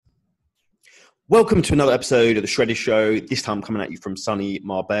Welcome to another episode of The Shredded Show, this time coming at you from sunny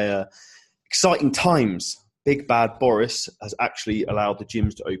Marbella. Exciting times. Big Bad Boris has actually allowed the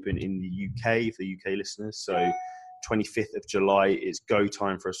gyms to open in the UK, for the UK listeners. So 25th of July is go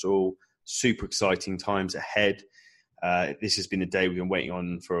time for us all. Super exciting times ahead. This has been a day we've been waiting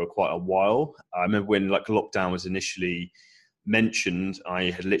on for quite a while. I remember when lockdown was initially mentioned, I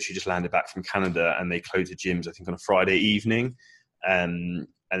had literally just landed back from Canada and they closed the gyms, I think, on a Friday evening.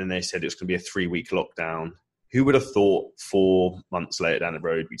 And then they said it was going to be a 3-week lockdown. Who would have thought 4 months later down the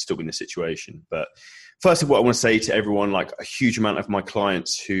road, we'd still be in this situation? But firstly, what I want to say to everyone, a huge amount of my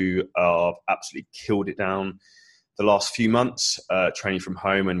clients who have absolutely killed it down the last few months, training from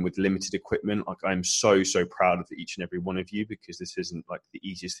home and with limited equipment. I'm so proud of each and every one of you, because this isn't the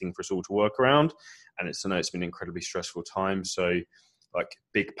easiest thing for us all to work around. And I know it's been an incredibly stressful time. So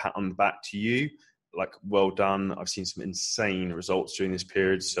big pat on the back to you. Well done. I've seen some insane results during this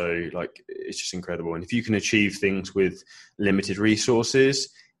period. So it's just incredible. And if you can achieve things with limited resources,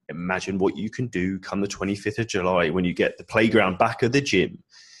 imagine what you can do come the 25th of July when you get the playground back of the gym.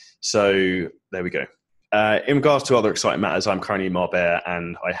 So there we go. In regards to other exciting matters, I'm currently in Marbella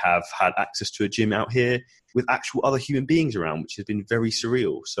and I have had access to a gym out here with actual other human beings around, which has been very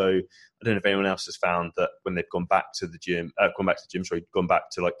surreal. So I don't know if anyone else has found that when they've gone back to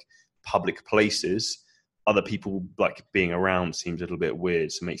public places, other people being around seems a little bit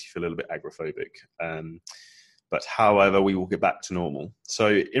weird, so it makes you feel a little bit agoraphobic. But however, we will get back to normal.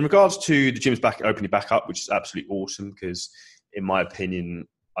 So in regards to the gyms opening back up, which is absolutely awesome, because in my opinion,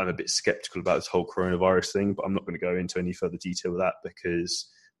 I'm a bit skeptical about this whole coronavirus thing, but I'm not going to go into any further detail with that because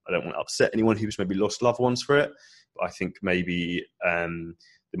I don't want to upset anyone who's maybe lost loved ones for it. But I think maybe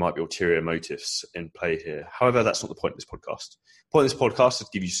there might be ulterior motives in play here. However, that's not the point of this podcast. The point of this podcast is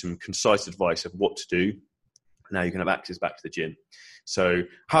to give you some concise advice of what to do. Now you can have access back to the gym. So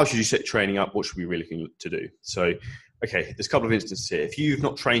how should you set training up? What should we really look to do? So, okay, there's a couple of instances here. If you've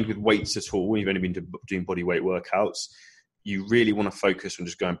not trained with weights at all, you've only been doing body weight workouts, you really want to focus on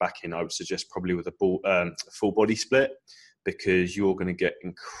just going back in. I would suggest probably with a full body split, because you're going to get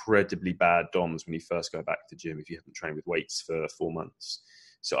incredibly bad DOMs when you first go back to the gym if you haven't trained with weights for 4 months.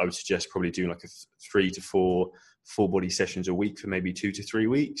 So I would suggest probably doing a 3 to 4 full body sessions a week for maybe 2 to 3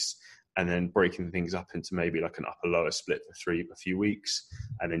 weeks, and then breaking things up into maybe an upper lower split for a few weeks.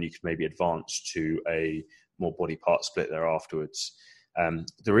 And then you could maybe advance to a more body part split there afterwards.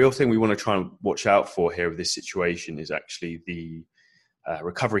 The real thing we want to try and watch out for here with this situation is actually the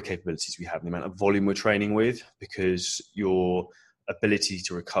recovery capabilities we have, the amount of volume we're training with, because your ability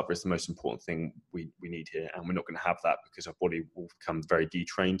to recover is the most important thing we need here. And we're not going to have that because our body will become very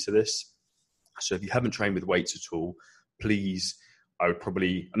detrained to this. So if you haven't trained with weights at all, please, I know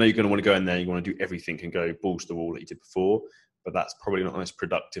you're going to want to go in there, you want to do everything and go balls to the wall that you did before, but that's probably not the most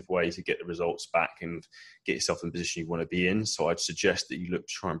productive way to get the results back and get yourself in the position you want to be in. So I'd suggest that you look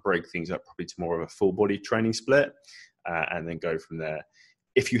to try and break things up probably to more of a full body training split, and then go from there.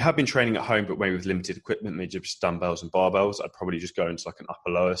 If you have been training at home, but maybe with limited equipment, maybe just dumbbells and barbells, I'd probably just go into an upper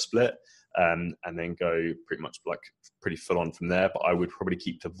lower split, and then go pretty much pretty full on from there. But I would probably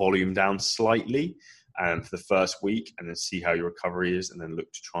keep the volume down slightly for the first week, and then see how your recovery is, and then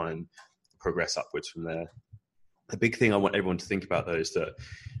look to try and progress upwards from there. The big thing I want everyone to think about though is that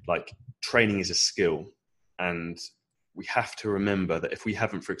training is a skill, and we have to remember that if we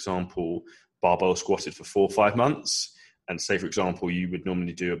haven't, for example, barbell squatted for 4 or 5 months, and say, for example, you would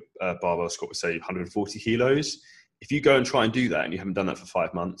normally do a barbell squat with, say, 140 kilos. If you go and try and do that and you haven't done that for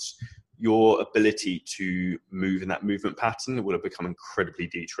 5 months, your ability to move in that movement pattern will have become incredibly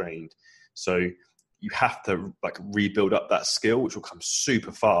detrained. So you have to rebuild up that skill, which will come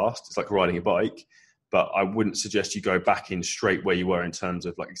super fast. It's like riding a bike, but I wouldn't suggest you go back in straight where you were in terms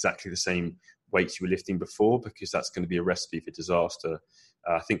of exactly the same weights you were lifting before, because that's going to be a recipe for disaster.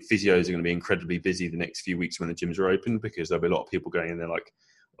 I think physios are going to be incredibly busy the next few weeks when the gyms are open, because there'll be a lot of people going in there like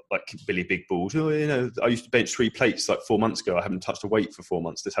Billy Big Balls. I used to bench 3 plates 4 months ago. I haven't touched a weight for 4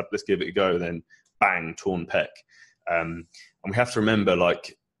 months. Let's give it a go. Then bang, torn pec. And we have to remember,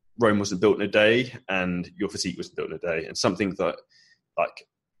 Rome wasn't built in a day, and your physique wasn't built in a day. And something that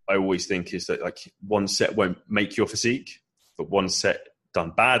I always think is that one set won't make your physique, but one set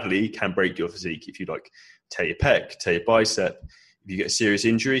done badly can break your physique. If you tear your pec, tear your bicep, if you get a serious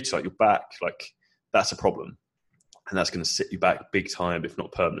injury to your back, that's a problem, and that's going to set you back big time, if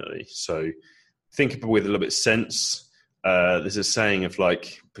not permanently. So think about it with a little bit of sense. There's a saying of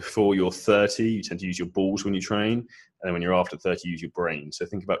before you're 30, you tend to use your balls when you train, and then when you're after 30, you use your brain. So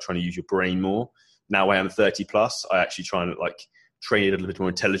think about trying to use your brain more. Now I am 30 plus, I actually try and train it a little bit more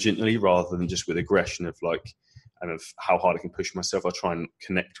intelligently rather than just with aggression of and of how hard I can push myself. I try and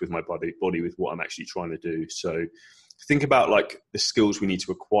connect with my body with what I'm actually trying to do. So think about like the skills we need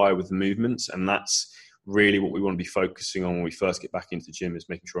to acquire with the movements, and that's really what we want to be focusing on when we first get back into the gym, is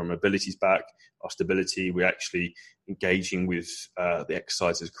making sure our mobility's back, our stability, we're actually engaging with the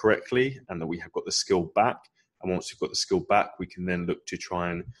exercises correctly, and that we have got the skill back. And once we've got the skill back, we can then look to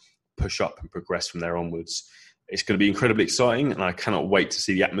try and push up and progress from there onwards. It's going to be incredibly exciting, and I cannot wait to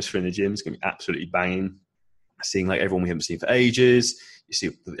see the atmosphere in the gym. It's going to be absolutely banging. Seeing like everyone we haven't seen for ages, you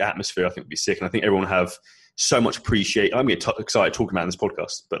see the atmosphere, I think would be sick. And I think everyone have so much appreciation. I'm getting excited talking about it in this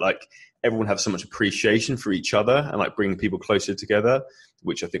podcast, but like everyone have so much appreciation for each other and like bringing people closer together,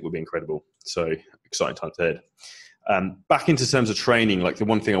 which I think will be incredible. So exciting times ahead. Back into terms of training, like the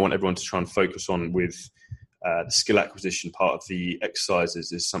one thing I want everyone to try and focus on with the skill acquisition part of the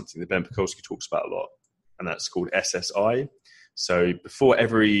exercises is something that Ben Pakulski talks about a lot, and that's called SSI. So before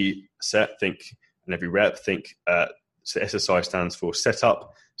every set, and every rep, so SSI stands for set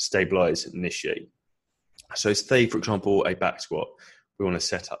up, stabilize, initiate. So say, for example, a back squat, we want to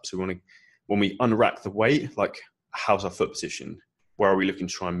set up. So when we unrack the weight, like how's our foot position? Where are we looking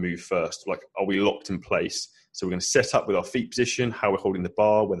to try and move first? Like, are we locked in place? So we're going to set up with our feet position, how we're holding the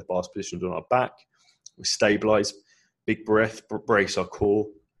bar, where the bar's positioned on our back. We stabilize, big breath, brace our core.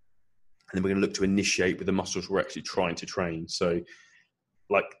 And then we're going to look to initiate with the muscles we're actually trying to train. So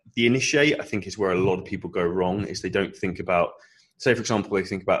like the initiate, I think, is where a lot of people go wrong, is they don't think about, say, for example, they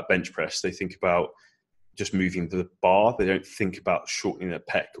think about bench press. They think about just moving the bar. They don't think about shortening their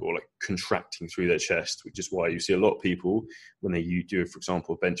pec or like contracting through their chest, which is why you see a lot of people when they do, for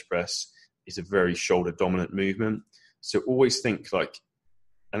example, bench press, is a very shoulder dominant movement. So always think like,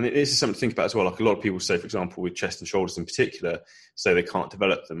 and this is something to think about as well. Like a lot of people say, for example, with chest and shoulders in particular, say they can't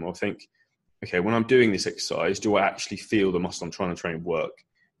develop them, or think, okay, when I'm doing this exercise, do I actually feel the muscle I'm trying to train work?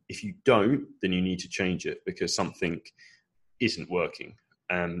 If you don't, then you need to change it because something isn't working.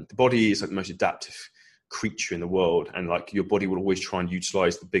 And the body is like the most adaptive creature in the world. And like your body will always try and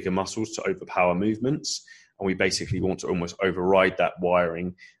utilize the bigger muscles to overpower movements. And we basically want to almost override that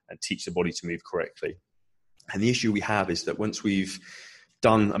wiring and teach the body to move correctly. And the issue we have is that once we've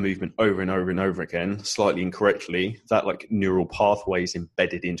done a movement over and over and over again, slightly incorrectly, that like neural pathway is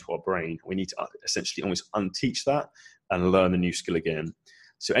embedded into our brain. We need to essentially almost unteach that and learn the new skill again.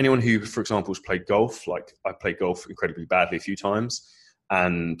 So anyone who, for example, has played golf, like I played golf incredibly badly a few times.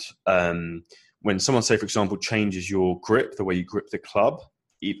 And when someone, say, for example, changes your grip, the way you grip the club,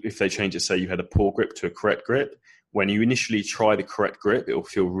 if they change it, say you had a poor grip to a correct grip, when you initially try the correct grip, it will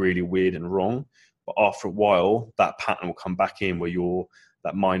feel really weird and wrong. But after a while, that pattern will come back in where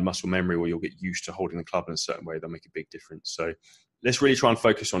that mind muscle memory, where you'll get used to holding the club in a certain way. That'll make a big difference. So let's really try and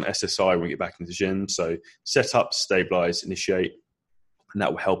focus on SSI when we get back into the gym. So set up, stabilize, initiate, and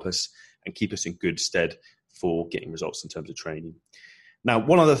that will help us and keep us in good stead for getting results in terms of training. Now,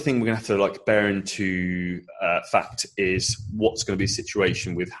 one other thing we're going to have to like bear into fact is what's going to be the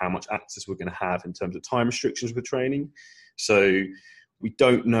situation with how much access we're going to have in terms of time restrictions with training. So we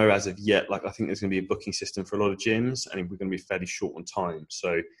don't know as of yet. Like I think there's going to be a booking system for a lot of gyms, and we're going to be fairly short on time.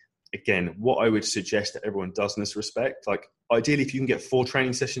 So again, what I would suggest that everyone does in this respect, like ideally, if you can get 4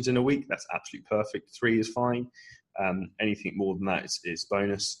 training sessions in a week, that's absolutely perfect. 3 is fine. Anything more than that is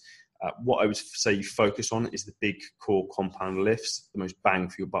bonus. What I would say you focus on is the big core compound lifts, the most bang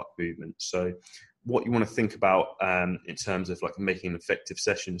for your buck movement. So what you want to think about in terms of like making an effective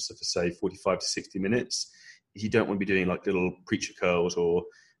session, so for say 45 to 60 minutes, you don't want to be doing like little preacher curls or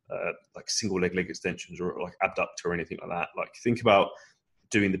like single leg extensions or like abductor or anything like that. Like think about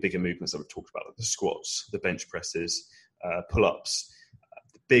doing the bigger movements that we've talked about, like the squats, the bench presses, pull-ups,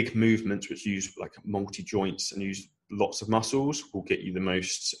 the big movements which use like multi joints and use lots of muscles will get you the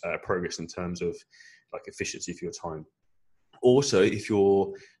most progress in terms of like efficiency for your time. Also, if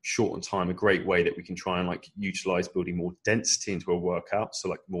you're short on time, a great way that we can try and like utilize building more density into a workout, so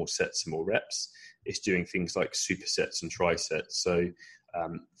like more sets and more reps, is doing things like supersets and trisets. So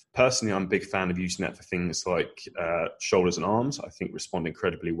personally, I'm a big fan of using that for things like shoulders and arms. I think respond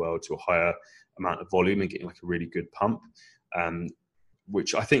incredibly well to a higher amount of volume and getting like a really good pump,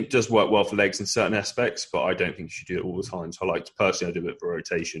 which I think does work well for legs in certain aspects, but I don't think you should do it all the time. So I like to personally, I do a bit of a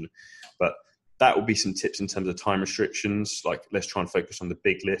rotation, but that would be some tips in terms of time restrictions. Like let's try and focus on the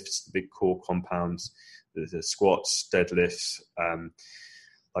big lifts, the big core compounds, the squats, deadlifts,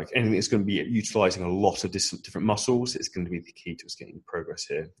 like anything that's going to be utilizing a lot of different muscles. It's going to be the key to us getting progress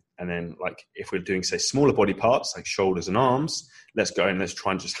here. And then like if we're doing, say, smaller body parts like shoulders and arms, let's go and let's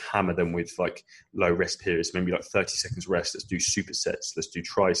try and just hammer them with like low rest periods, maybe like 30 seconds rest. Let's do supersets. Let's do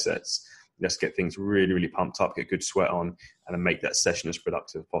trisets. Let's get things really, really pumped up, get good sweat on, and then make that session as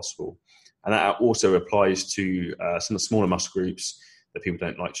productive as possible. And that also applies to some of the smaller muscle groups that people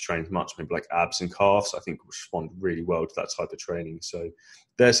don't like to train as much, maybe like abs and calves. I think respond really well to that type of training. So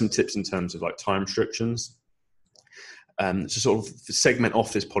there's some tips in terms of like time restrictions. To sort of segment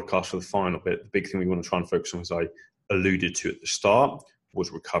off this podcast for the final bit, the big thing we want to try and focus on, as I alluded to at the start, was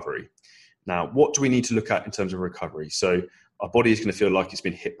recovery. Now, what do we need to look at in terms of recovery? So our body is going to feel like it's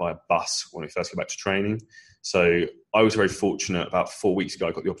been hit by a bus when we first go back to training. So I was very fortunate. About 4 weeks ago,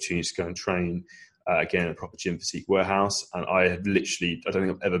 I got the opportunity to go and train again at a proper gym physique warehouse. And I don't think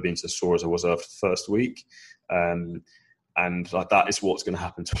I've ever been so sore as I was after the first week. And like that is what's going to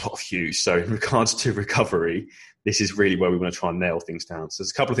happen to a lot of you. So in regards to recovery, this is really where we want to try and nail things down. So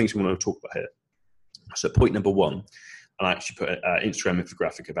there's a couple of things we want to talk about here. So point number one, and I actually put an Instagram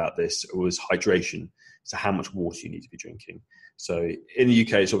infographic about this, was hydration. So how much water you need to be drinking. So in the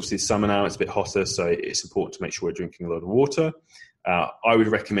UK, it's obviously summer now, it's a bit hotter, so it's important to make sure we're drinking a lot of water. I would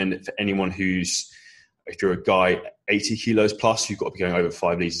recommend it for anyone if you're a guy 80 kilos plus, you've got to be going over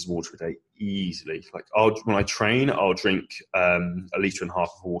 5 litres of water a day easily. Like when I train, I'll drink a litre and a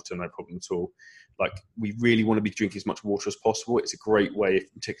half of water, no problem at all. Like we really want to be drinking as much water as possible. It's a great way,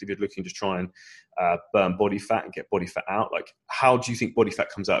 particularly if you're looking to try and burn body fat and get body fat out. Like how do you think body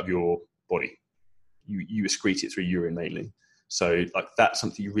fat comes out of your body? You excrete it through urine mainly. So like that's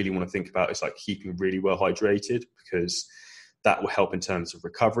something you really want to think about, is like keeping really well hydrated, because that will help in terms of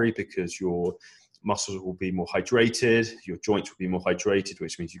recovery, because your muscles will be more hydrated, your joints will be more hydrated,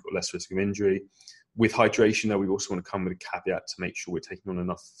 which means you've got less risk of injury. With hydration, though, we also want to come with a caveat to make sure we're taking on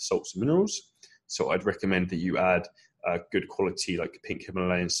enough salts and minerals. So I'd recommend that you add good quality, like pink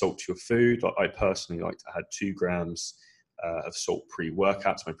Himalayan salt to your food. Like I personally like to add 2 grams of salt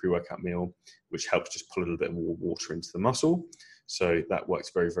pre-workout to my pre-workout meal, which helps just pull a little bit more water into the muscle. So that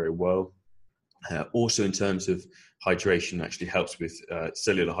works very, very well. Also, in terms of hydration, actually helps with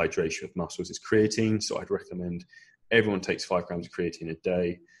cellular hydration of muscles is creatine. So I'd recommend everyone takes 5 grams of creatine a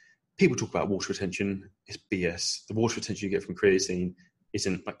day. People talk about water retention. It's BS. The water retention you get from creatine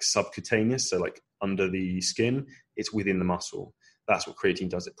isn't like subcutaneous, so like under the skin. It's within the muscle. That's what creatine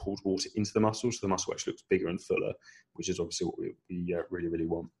does. It pulls water into the muscle, so the muscle actually looks bigger and fuller, which is obviously what we really, really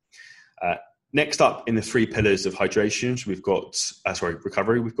want. Next up in the 3 pillars of hydration, so we've got,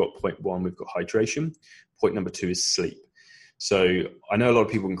 recovery. We've got point 1, we've got hydration. Point number 2 is sleep. So I know a lot of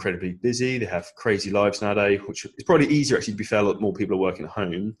people are incredibly busy. They have crazy lives nowadays, which is probably easier actually, to be fair. A lot more people are working at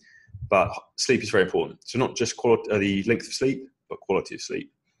home, but sleep is very important. So not just the length of sleep, but quality of sleep.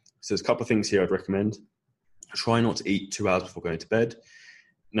 So there's a couple of things here I'd recommend. Try not to eat 2 hours before going to bed.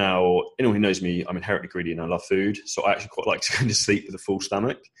 Now, anyone who knows me, I'm inherently greedy and I love food. So I actually quite like to go to sleep with a full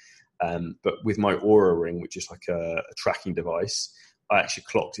stomach. But with my Oura Ring, which is like a tracking device, I actually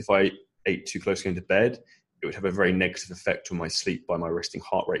clocked if I ate too close going to bed, it would have a very negative effect on my sleep by my resting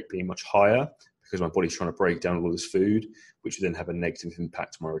heart rate being much higher, because my body's trying to break down all this food, which would then have a negative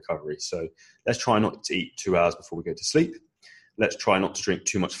impact on my recovery. So let's try not to eat 2 hours before we go to sleep. Let's try not to drink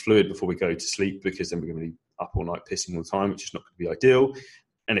too much fluid before we go to sleep, because then we're going to be up all night pissing all the time, which is not going to be ideal.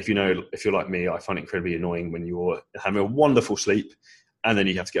 And if you're like me, I find it incredibly annoying when you're having a wonderful sleep and then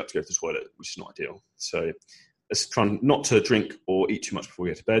you have to get up to go to the toilet, which is not ideal. So let's try not to drink or eat too much before we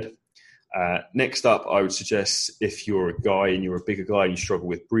go to bed. Next up, I would suggest if you're a guy and you're a bigger guy and you struggle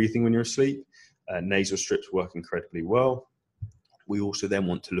with breathing when you're asleep, nasal strips work incredibly well. We also then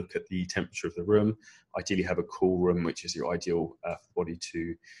want to look at the temperature of the room. Ideally have a cool room, which is your ideal for the body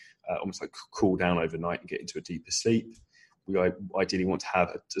to almost like cool down overnight and get into a deeper sleep. We ideally want to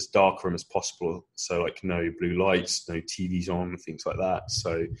have as dark a room as possible, so like no blue lights, no TVs on, things like that.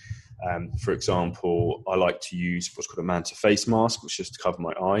 So for example, I like to use what's called a Manta face mask, which is to cover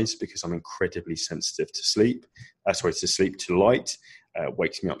my eyes, because I'm incredibly sensitive to light.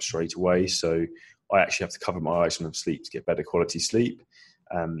 Wakes me up straight away, so I actually have to cover my eyes when I'm asleep to get better quality sleep.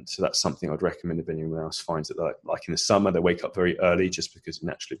 So that's something I'd recommend if anyone else finds it like in the summer, they wake up very early just because it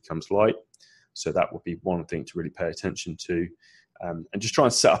naturally becomes light. So that would be one thing to really pay attention to, and just try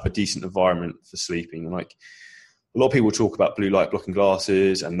and set up a decent environment for sleeping. And like a lot of people talk about blue light blocking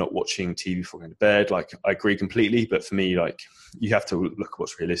glasses and not watching TV before going to bed. Like I agree completely, but for me, like you have to look at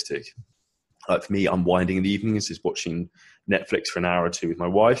what's realistic. Like for me, unwinding in the evenings is watching Netflix for an hour or 2 with my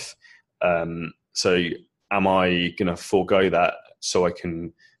wife. So am I going to forego that so I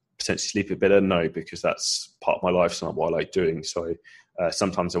can potentially sleep a bit better? No, because that's part of my lifestyle, what I like doing. So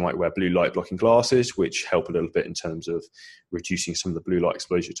sometimes I might wear blue light blocking glasses, which help a little bit in terms of reducing some of the blue light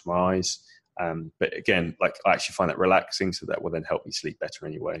exposure to my eyes. But again, like I actually find that relaxing, so that will then help me sleep better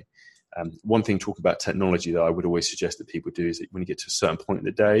anyway. One thing talking about technology that I would always suggest that people do is that when you get to a certain point in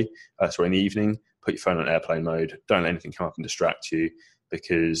the day, in the evening, put your phone on airplane mode. Don't let anything come up and distract you.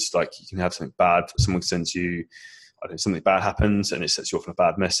 because like you can have something bad, someone sends you, I don't know, something bad happens and it sets you off on a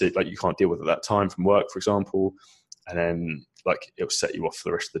bad message, like you can't deal with it at that time from work, for example, and then like it'll set you off for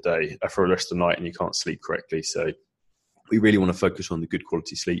the rest of the day, for the rest of the night, and you can't sleep correctly. So we really want to focus on the good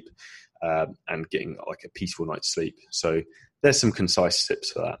quality sleep and getting like a peaceful night's sleep. So there's some concise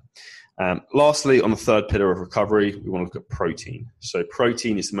tips for that. Lastly, on the third pillar of recovery, we want to look at protein. So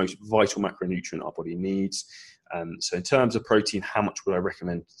protein is the most vital macronutrient our body needs. So in terms of protein, how much would I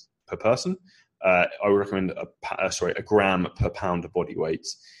recommend per person? I would recommend a gram per pound of body weight.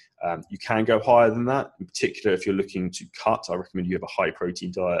 You can go higher than that. In particular, if you're looking to cut, I recommend you have a high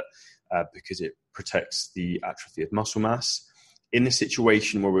protein diet because it protects the atrophy of muscle mass. In this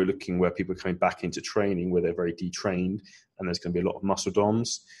situation where where people are coming back into training, where they're very detrained, and there's going to be a lot of muscle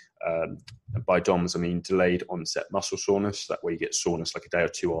DOMS. And by DOMS, I mean delayed onset muscle soreness. That way you get soreness like a day or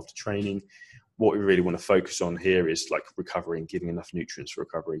two after training. What we really want to focus on here is like recovery and giving enough nutrients for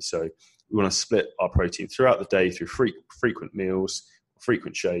recovery. So we want to split our protein throughout the day through frequent meals,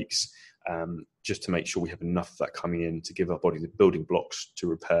 frequent shakes, just to make sure we have enough of that coming in to give our body the building blocks to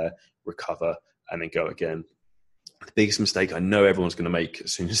repair, recover, and then go again. The biggest mistake I know everyone's going to make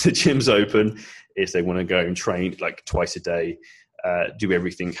as soon as the gym's open is they want to go and train like twice a day, do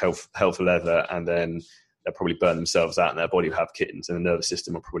everything hell for leather, and then they'll probably burn themselves out and their body will have kittens and the nervous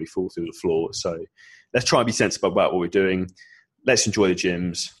system will probably fall through the floor. So let's try and be sensible about what we're doing. Let's enjoy the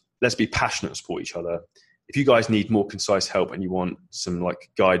gyms. Let's be passionate and support each other. If you guys need more concise help and you want some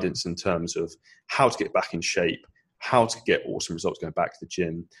like guidance in terms of how to get back in shape, how to get awesome results going back to the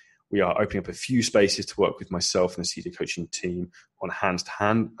gym, we are opening up a few spaces to work with myself and the CEDA coaching team on a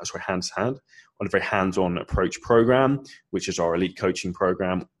hands-to-hand, on a very hands-on approach program, which is our elite coaching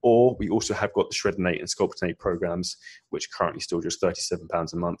program. Or we also have got the Shred and 8 and Sculpt and 8 programs, which are currently still just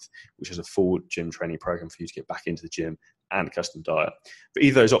 £37 a month, which is a full gym training program for you to get back into the gym and a custom diet. For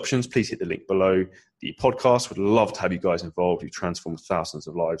either of those options, please hit the link below. The podcast would love to have you guys involved. You've transformed thousands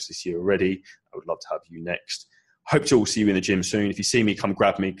of lives this year already. I would love to have you next. Hope to all see you in the gym soon. If you see me, come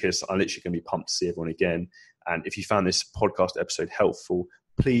grab me because I'm literally going to be pumped to see everyone again. And if you found this podcast episode helpful,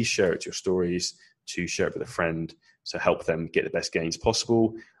 please share it to your stories, to share it with a friend to help them get the best gains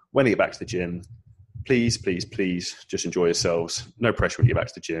possible. When they get back to the gym, please, please, please just enjoy yourselves. No pressure when you get back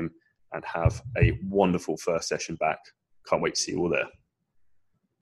to the gym and have a wonderful first session back. Can't wait to see you all there.